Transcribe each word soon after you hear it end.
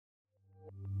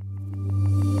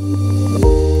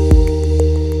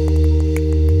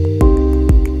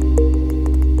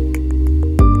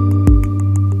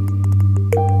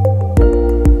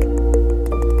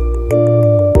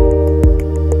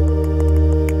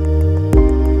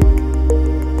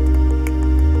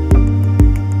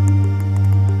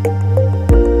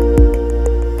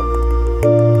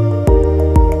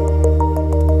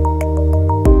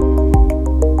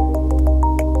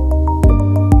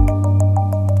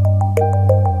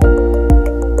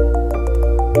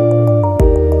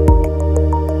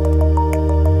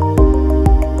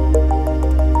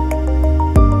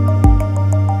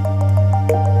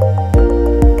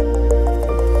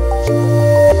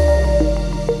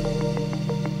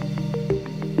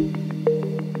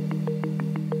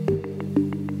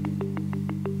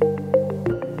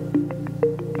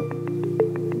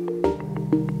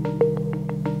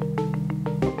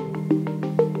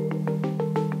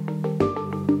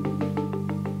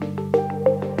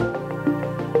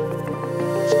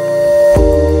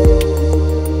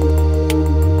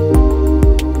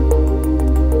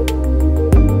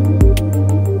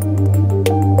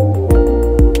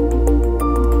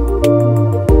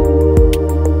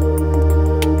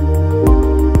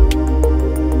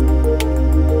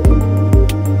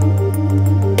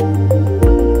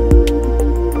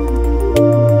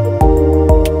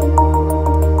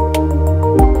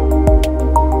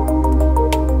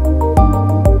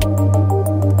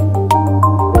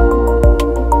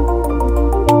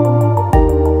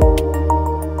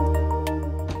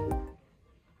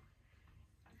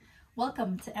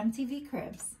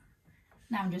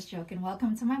I'm just joking.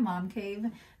 Welcome to my mom cave.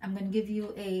 I'm going to give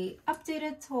you a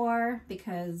updated tour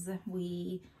because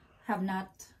we have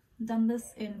not done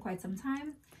this in quite some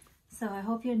time. So I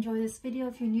hope you enjoy this video.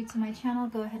 If you're new to my channel,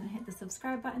 go ahead and hit the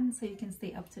subscribe button so you can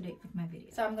stay up to date with my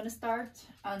videos. So I'm going to start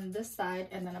on this side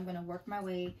and then I'm going to work my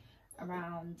way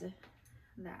around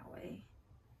that way.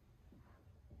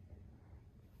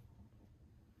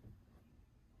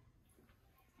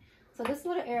 So this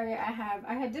little area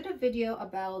I did a video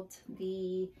about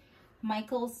the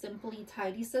Michaels Simply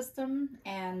Tidy system,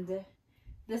 and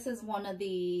this is one of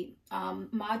the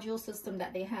module system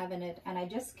that they have in it, and I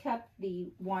just kept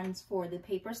the ones for the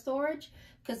paper storage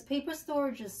because paper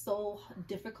storage is so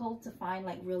difficult to find,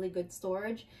 like really good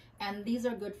storage, and these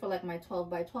are good for like my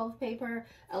 12 by 12 paper.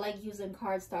 I like using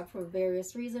cardstock for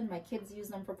various reasons. My kids use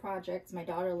them for projects, my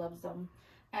daughter loves them,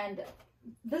 and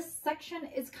this section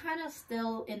is kind of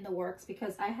still in the works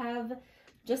because I have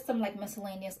just some like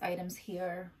miscellaneous items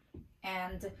here,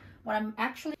 and what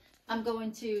I'm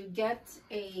going to get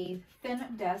a thin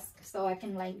desk so I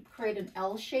can like create an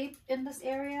L shape in this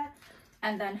area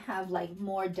and then have like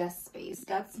more desk space.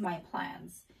 That's my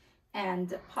plans,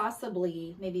 and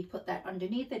possibly maybe put that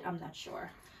underneath it. I'm not sure,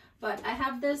 but I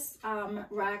have this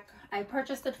rack. I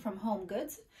purchased it from Home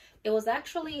Goods. It was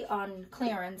actually on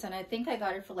clearance, and I think I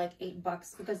got it for like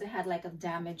 $8 because it had like a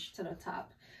damage to the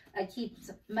top. I keep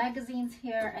magazines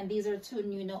here, and these are 2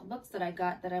 new notebooks that I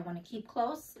got that I want to keep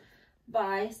close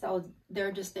by, so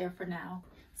they're just there for now.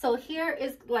 So here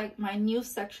is like my new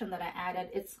section that I added.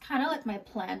 It's kind of like my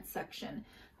plant section.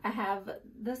 I have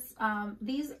this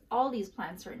all these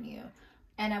plants are new,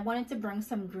 and I wanted to bring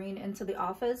some green into the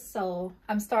office, so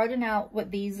I'm starting out with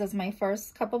these as my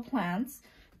first couple plants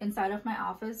inside of my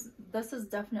office. This is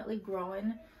definitely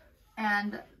growing,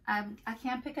 and I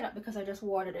can't pick it up because I just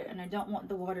watered it and I don't want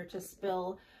the water to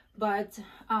spill. But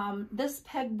this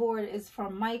pegboard is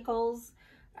from Michaels.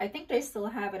 I think they still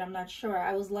have it, I'm not sure.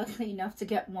 I was lucky enough to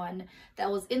get one that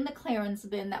was in the clearance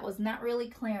bin that was not really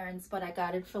clearance, but I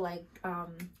got it for like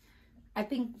I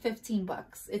think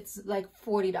 $15. It's like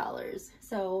 $40.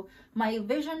 So my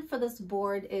vision for this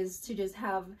board is to just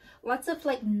have lots of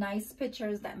like nice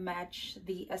pictures that match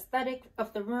the aesthetic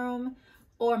of the room,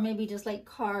 or maybe just like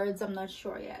cards. I'm not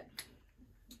sure yet.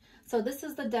 So this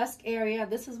is the desk area.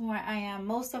 This is where I am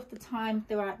most of the time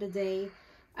throughout the day.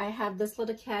 I have this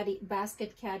little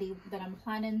basket caddy that I'm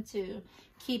planning to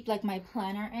keep like my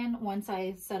planner in once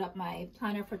I set up my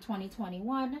planner for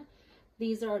 2021.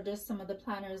 These are just some of the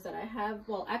planners that I have.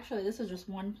 Well, actually, this is just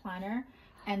one planner,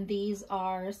 and these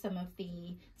are some of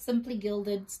the Simply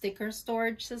Gilded sticker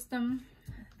storage system.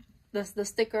 The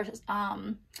sticker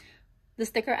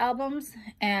albums,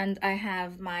 and I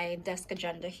have my desk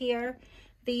agenda here.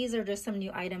 These are just some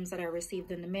new items that I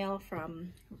received in the mail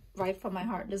from Right From My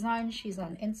Heart Design. She's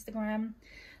on Instagram.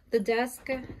 The desk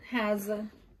has a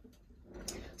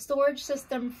storage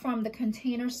system from the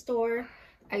Container Store.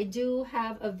 I do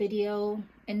have a video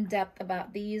in depth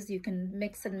about these. You can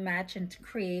mix and match and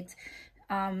create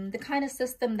the kind of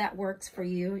system that works for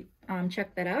you.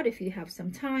 Check that out if you have some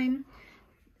time.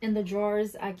 In the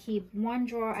drawers, I keep one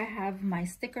drawer, I have my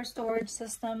sticker storage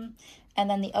system, and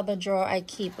then the other drawer I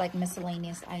keep like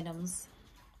miscellaneous items.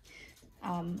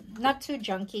 Not too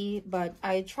junky, but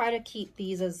I try to keep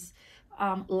these as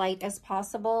light as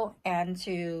possible and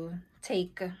to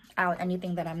take out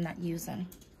anything that I'm not using.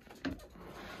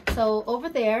 So over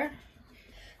there,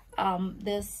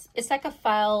 it's like a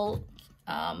file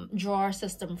drawer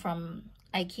system from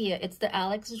IKEA. It's the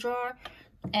Alex drawer,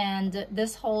 and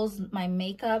this holds my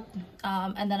makeup,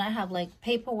 and then I have like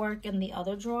paperwork in the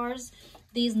other drawers.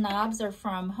 These knobs are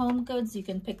from Home Goods. You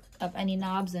can pick up any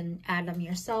knobs and add them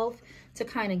yourself to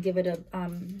kind of give it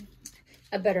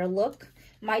a better look.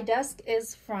 My desk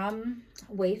is from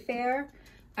Wayfair.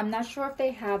 I'm not sure if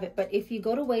they have it, but if you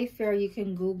go to Wayfair,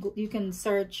 you can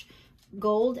search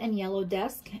gold and yellow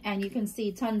desk, and you can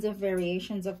see tons of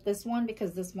variations of this one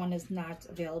because this one is not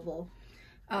available.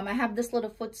 I have this little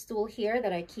footstool here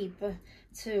that I keep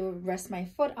to rest my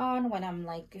foot on when I'm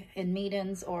like in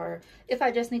meetings, or if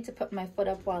I just need to put my foot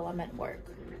up while I'm at work.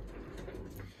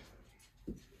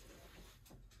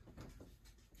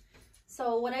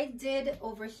 So what I did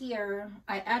over here,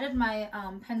 I added my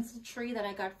pencil tree that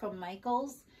I got from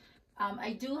Michaels.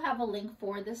 I do have a link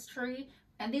for this tree,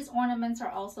 and these ornaments are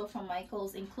also from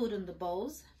Michaels, including the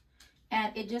bows,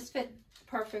 and it just fit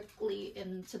perfectly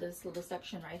into this little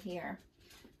section right here.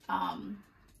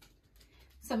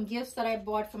 Some gifts that I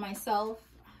bought for myself.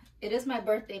 It is my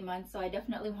birthday month, so I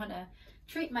definitely want to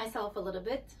treat myself a little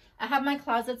bit. I have my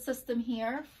closet system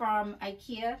here from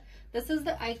IKEA. This is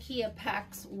the IKEA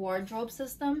Pax wardrobe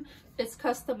system. It's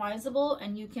customizable,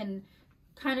 and you can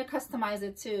kind of customize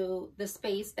it to the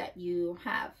space that you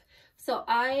have. So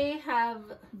I have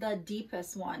the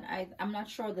deepest one. I'm not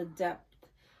sure the depth,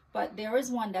 but there is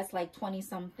one that's like 20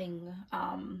 something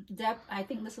depth. I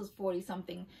think this is 40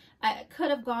 something. I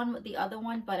could have gone with the other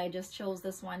one, but I just chose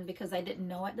this one because I didn't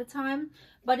know at the time.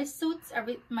 But it suits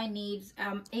my needs.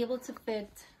 I'm able to fit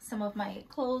some of my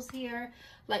clothes here,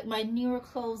 like my newer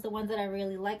clothes, the ones that I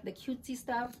really like, the cutesy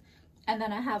stuff. And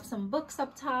then I have some books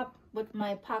up top with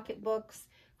my pocketbooks,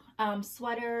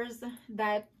 sweaters.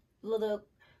 That little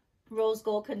rose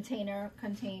gold container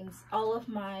contains all of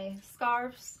my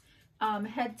scarves,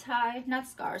 head tie, not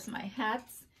scarves, my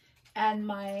hats, and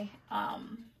my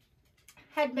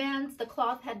headbands, the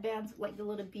cloth headbands with like the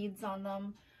little beads on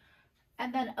them.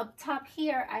 And then up top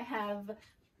here, I have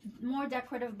more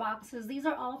decorative boxes. These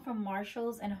are all from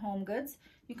Marshalls and Home Goods.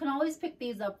 You can always pick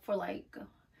these up for like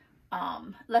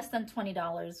less than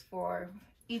 $20 for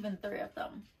even 3 of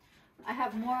them. I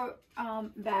have more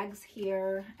bags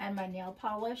here and my nail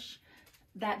polish.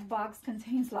 That box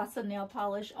contains lots of nail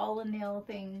polish, all the nail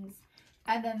things.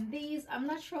 And then these, I'm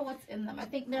not sure what's in them. I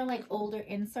think they're like older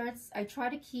inserts. I try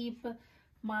to keep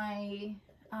my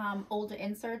older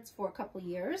inserts for a couple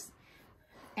years.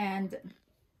 And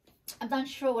I'm not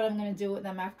sure what I'm going to do with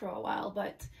them after a while,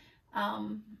 but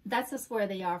that's just where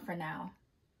they are for now.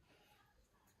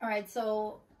 All right,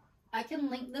 so I can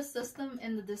link this system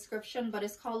in the description, but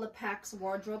it's called the PAX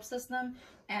wardrobe system.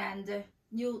 And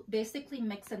you basically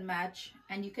mix and match,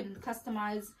 and you can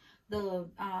customize the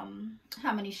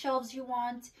how many shelves you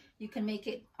want. You can make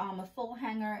it a full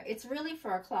hanger. It's really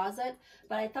for a closet,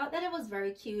 but I thought that it was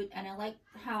very cute, and I like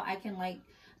how I can like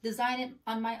design it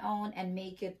on my own and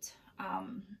make it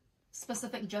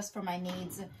specific just for my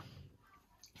needs.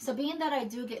 So being that I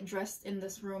do get dressed in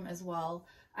this room as well,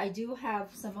 I do have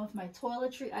some of my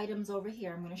toiletry items over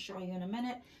here. I'm going to show you in a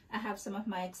minute. I have some of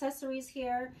my accessories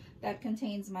here that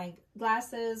contains my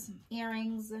glasses,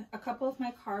 earrings, a couple of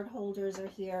my card holders are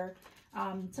here,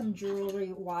 some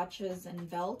jewelry, watches, and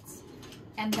belts.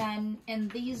 And then in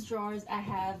these drawers, I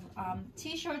have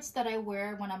t-shirts that I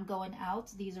wear when I'm going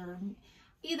out. These are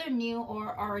either new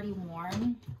or already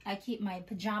worn. I keep my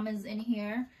pajamas in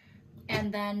here.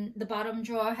 And then the bottom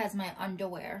drawer has my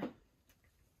underwear.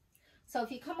 So if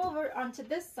you come over onto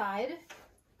this side,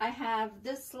 I have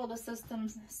this little system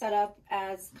set up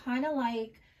as kind of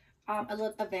like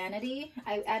a vanity.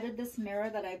 I added this mirror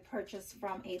that I purchased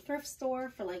from a thrift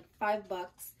store for like $5.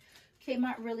 Came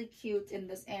out really cute in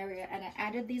this area, and I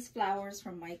added these flowers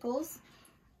from Michael's.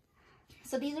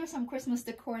 So these are some Christmas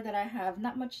decor that I have.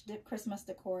 Not much Christmas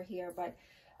decor here, but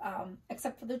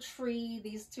except for the tree,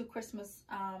 these 2 Christmas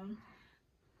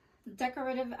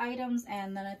decorative items,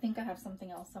 and then I think I have something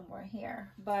else somewhere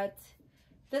here. But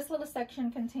this little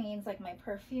section contains like my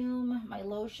perfume, my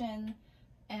lotion,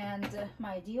 and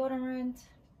my deodorant,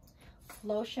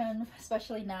 lotion,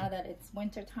 especially now that it's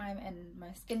winter time and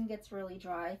my skin gets really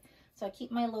dry. So I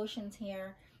keep my lotions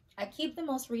here. I keep the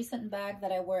most recent bag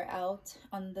that I wear out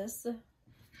on this.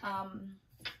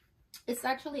 It's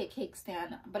actually a cake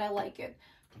stand, but I like it.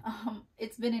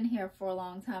 It's been in here for a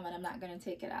long time, and I'm not going to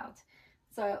take it out.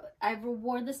 So I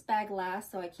wore this bag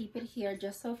last, so I keep it here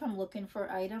just so if I'm looking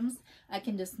for items, I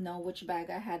can just know which bag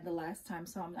I had the last time,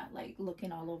 so I'm not like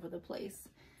looking all over the place.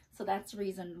 So that's the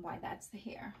reason why that's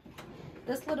here.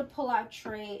 This little pull-out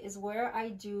tray is where I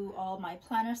do all my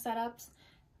planner setups.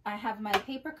 I have my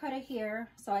paper cutter here,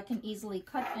 so I can easily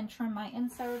cut and trim my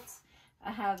inserts.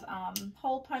 I have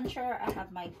hole puncher. I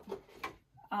have my,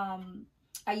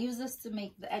 I use this to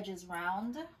make the edges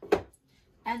round.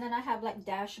 And then I have like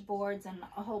dashboards and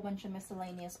a whole bunch of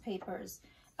miscellaneous papers.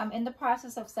 I'm in the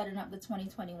process of setting up the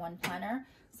 2021 planner.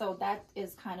 So that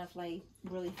is kind of like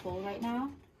really full right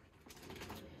now.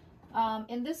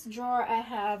 In this drawer I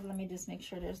have, let me just make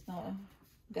sure there's no,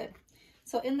 good.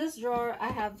 So in this drawer I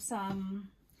have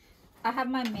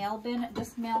my mail bin.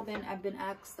 This mail bin, I've been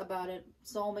asked about it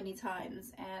so many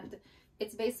times. And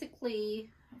it's basically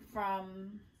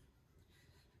from,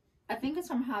 I think it's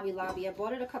from Hobby Lobby. I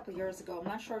bought it a couple years ago. I'm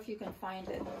not sure if you can find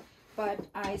it, but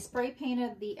I spray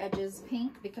painted the edges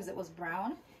pink because it was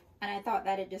brown, and I thought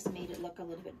that it just made it look a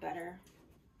little bit better.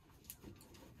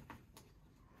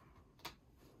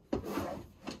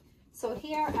 So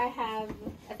here I have,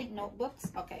 I think, notebooks.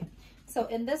 Okay, so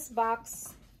in this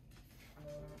box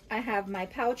I have my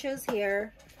pouches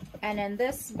here, and in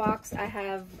this box I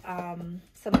have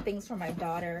some things for my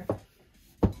daughter.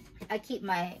 I keep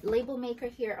my label maker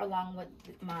here along with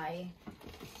my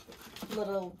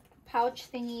little pouch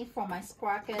thingy for my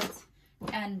sprockets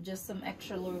and just some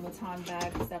extra Louis Vuitton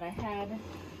bags that I had.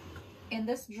 In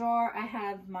this drawer, I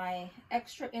have my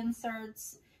extra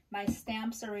inserts. My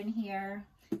stamps are in here.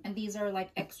 And these are like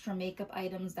extra makeup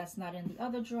items that's not in the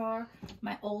other drawer.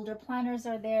 My older planners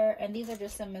are there, and these are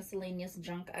just some miscellaneous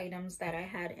junk items that I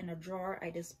had in a drawer. I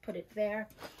just put it there.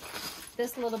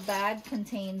 This little bag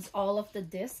contains all of the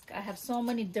discs. I have so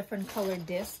many different colored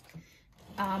discs,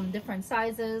 different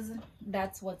sizes.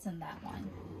 That's what's in that one.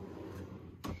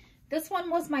 This one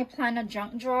was my planner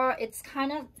junk drawer. It's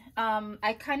kind of,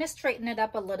 I kind of straightened it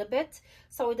up a little bit,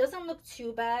 so it doesn't look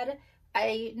too bad.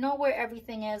 I know where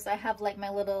everything is. I have like my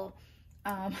little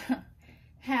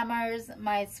hammers,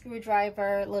 my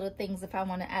screwdriver, little things if I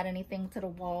want to add anything to the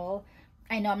wall.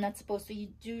 I know I'm not supposed to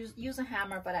use a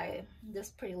hammer, but I'm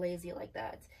just pretty lazy like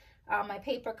that. My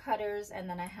paper cutters, and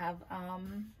then I have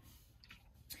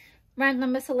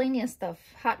random miscellaneous stuff.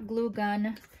 Hot glue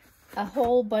gun, a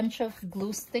whole bunch of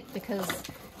glue stick because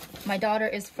my daughter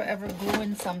is forever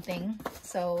gluing something.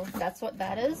 So that's what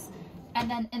that is. And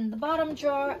then in the bottom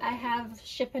drawer, I have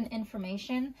shipping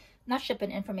information. Not shipping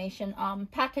information,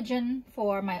 packaging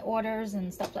for my orders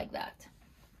and stuff like that.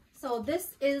 So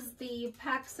this is the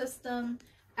pack system.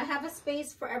 I have a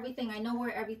space for everything. I know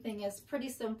where everything is. Pretty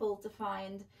simple to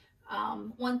find.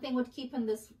 One thing with keeping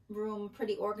this room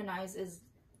pretty organized is,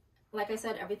 like I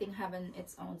said, everything having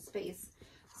its own space.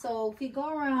 So if you go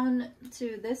around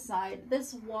to this side,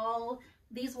 these wall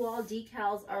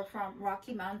decals are from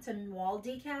Rocky Mountain Wall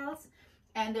Decals,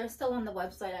 and they're still on the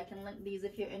website. I can link these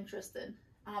if you're interested.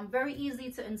 Very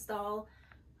easy to install.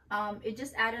 It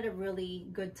just added a really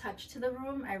good touch to the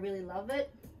room. I really love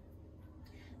it.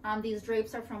 These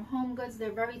drapes are from Home Goods.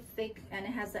 They're very thick, and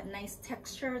it has that nice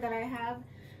texture that I have.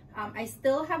 I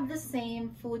still have the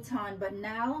same futon, but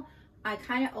now I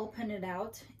kind of open it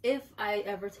out. If I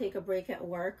ever take a break at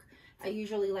work, I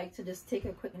usually like to just take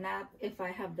a quick nap if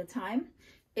I have the time.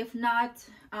 If not,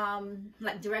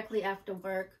 like directly after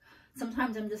work,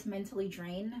 sometimes I'm just mentally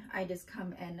drained. I just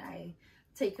come and I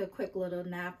take a quick little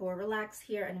nap or relax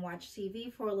here and watch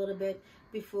TV for a little bit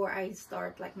before I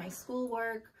start like my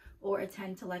schoolwork or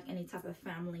attend to like any type of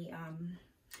family,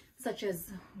 such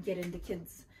as getting the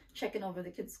kids, checking over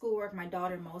the kids' schoolwork. My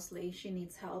daughter mostly, she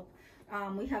needs help.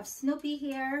 We have Snoopy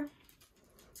here,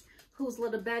 whose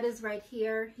little bed is right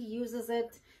here. He uses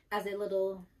it as a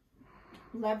little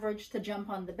leverage to jump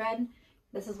on the bed.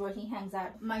 This is where he hangs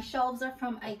out. My shelves are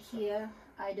from IKEA.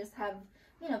 I just have,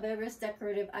 you know, various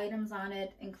decorative items on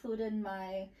it, including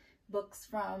my books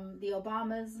from the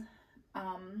Obamas,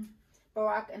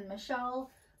 Barack and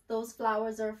Michelle. Those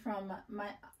flowers are from my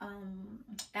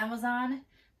Amazon.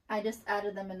 I just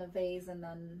added them in a vase, and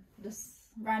then just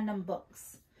random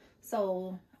books.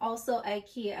 So also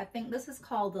IKEA, I think this is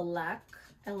called the LAK,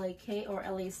 L-A-K or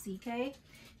L-A-C-K.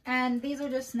 And these are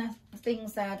just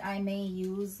things that I may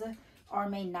use or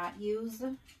may not use.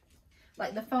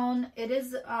 Like the phone, it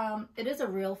is a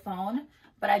real phone,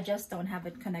 but I just don't have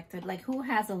it connected. Like, who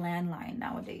has a landline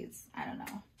nowadays? I don't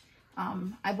know.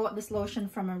 I bought this lotion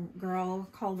from a girl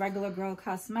called Regular Girl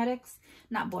Cosmetics.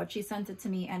 Not bought, she sent it to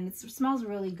me, and it smells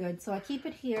really good. So I keep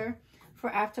it here for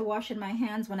after washing my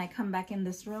hands. When I come back in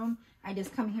this room, I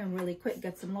just come here really quick,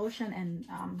 get some lotion,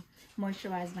 and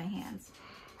moisturize my hands.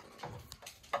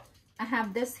 I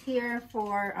have this here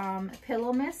for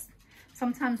pillow mist.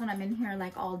 Sometimes when I'm in here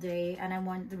like all day and I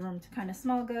want the room to kind of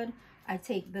smell good, I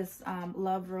take this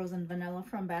Love Rose and Vanilla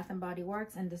from Bath and Body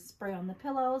Works and just spray on the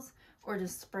pillows, or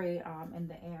just spray in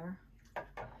the air.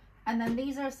 And then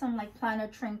these are some like planner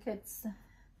trinkets.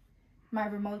 My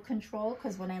remote control,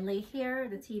 because when I lay here,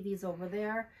 the TV's over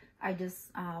there. I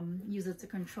just use it to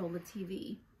control the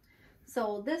TV.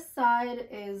 So this side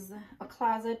is a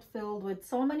closet filled with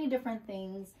so many different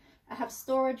things. I have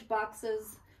storage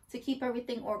boxes to keep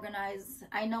everything organized.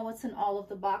 I know what's in all of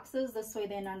the boxes. This way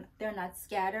they're not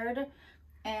scattered.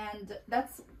 And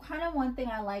that's kind of one thing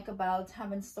I like about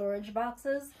having storage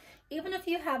boxes. Even if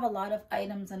you have a lot of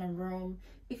items in a room,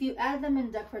 if you add them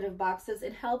in decorative boxes,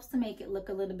 it helps to make it look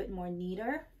a little bit more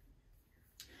neater.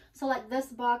 So like this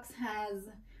box has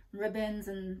ribbons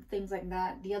and things like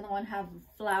that. The other one have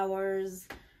flowers,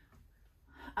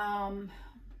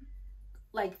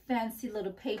 like fancy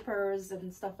little papers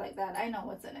and stuff like that. I know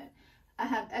what's in it. I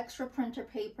have extra printer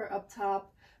paper up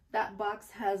top. That box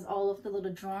has all of the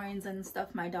little drawings and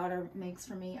stuff my daughter makes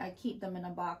for me. I keep them in a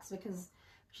box because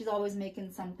she's always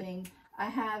making something. I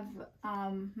have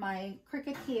my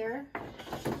Cricut here.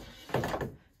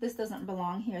 This doesn't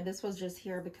belong here. This was just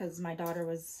here because my daughter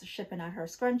was shipping out her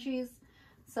scrunchies.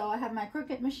 So I have my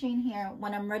Cricut machine here.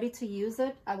 When I'm ready to use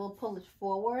it, I will pull it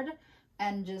forward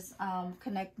and just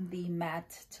connect the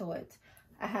mat to it.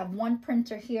 I have one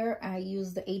printer here. I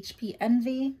use the HP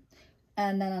Envy.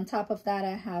 And then on top of that,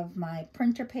 I have my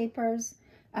printer papers.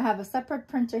 I have a separate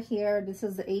printer here. This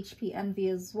is the HP Envy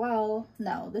as well.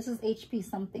 No, this is HP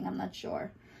something, I'm not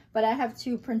sure. But I have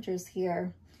two printers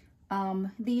here.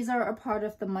 These are a part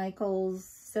of the Michaels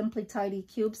Simply Tidy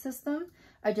Cube system.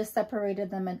 I just separated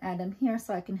them and add them here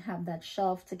so I can have that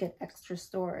shelf to get extra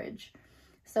storage.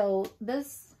 So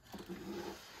this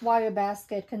wire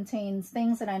basket contains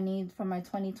things that I need for my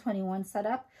 2021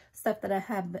 setup, stuff that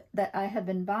I have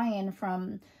been buying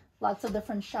from lots of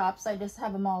different shops. I just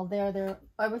have them all there.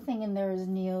 Everything in there is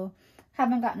new.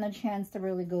 Haven't gotten a chance to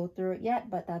really go through it yet,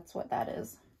 but that's what that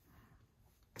is.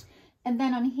 And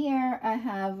then on here, I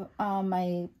have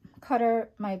my cutter,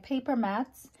 my paper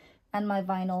mats, and my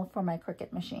vinyl for my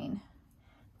Cricut machine.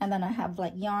 And then I have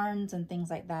like yarns and things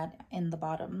like that in the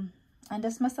bottom. And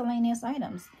just miscellaneous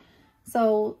items.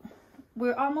 So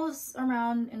we're almost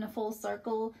around in a full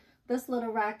circle. This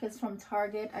little rack is from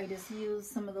Target. I just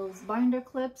used some of those binder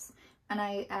clips and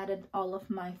I added all of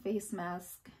my face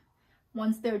masks.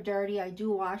 Once they're dirty, I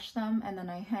do wash them and then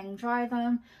I hang dry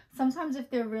them. Sometimes if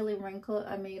they're really wrinkled,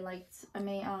 I may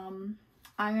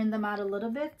iron them out a little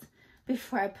bit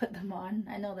before I put them on.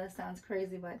 I know that sounds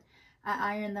crazy, but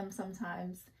I iron them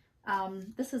sometimes.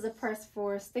 This is a press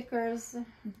for stickers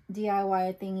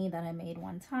DIY thingy that I made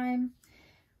one time.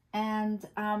 And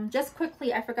just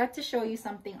quickly, I forgot to show you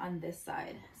something on this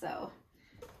side. So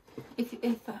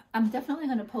if I'm definitely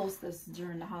going to post this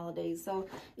during the holidays, so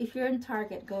if you're in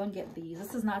Target, go and get these.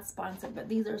 This is not sponsored, but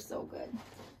these are so good.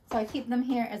 So I keep them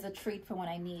here as a treat for when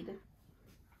I need it.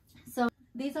 So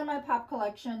these are my pop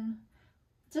collection,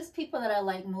 just people that I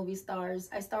like, movie stars.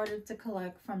 I started to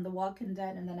collect from The Walking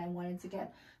Dead, and then I wanted to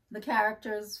get the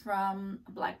characters from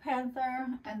Black Panther,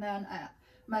 and then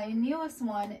my newest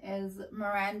one is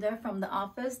Miranda from The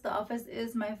Office. The Office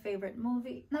is my favorite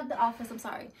movie. Not The Office, I'm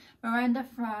sorry. Miranda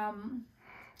from,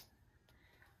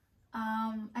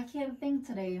 I can't think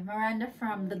today. Miranda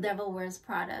from The Devil Wears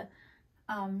Prada.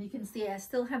 You can see I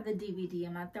still have the DVD.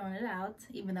 I'm not throwing it out,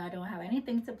 even though I don't have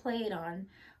anything to play it on.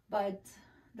 But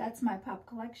that's my pop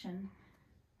collection.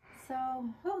 So,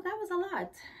 oh, that was a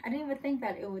lot. I didn't even think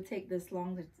that it would take this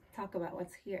long to talk about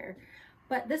what's here.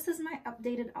 But this is my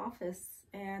updated office,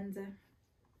 and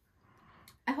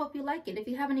I hope you like it. If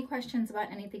you have any questions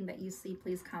about anything that you see,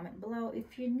 please comment below.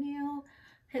 If you're new,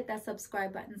 hit that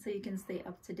subscribe button so you can stay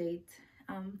up to date.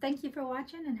 Thank you for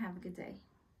watching and have a good day.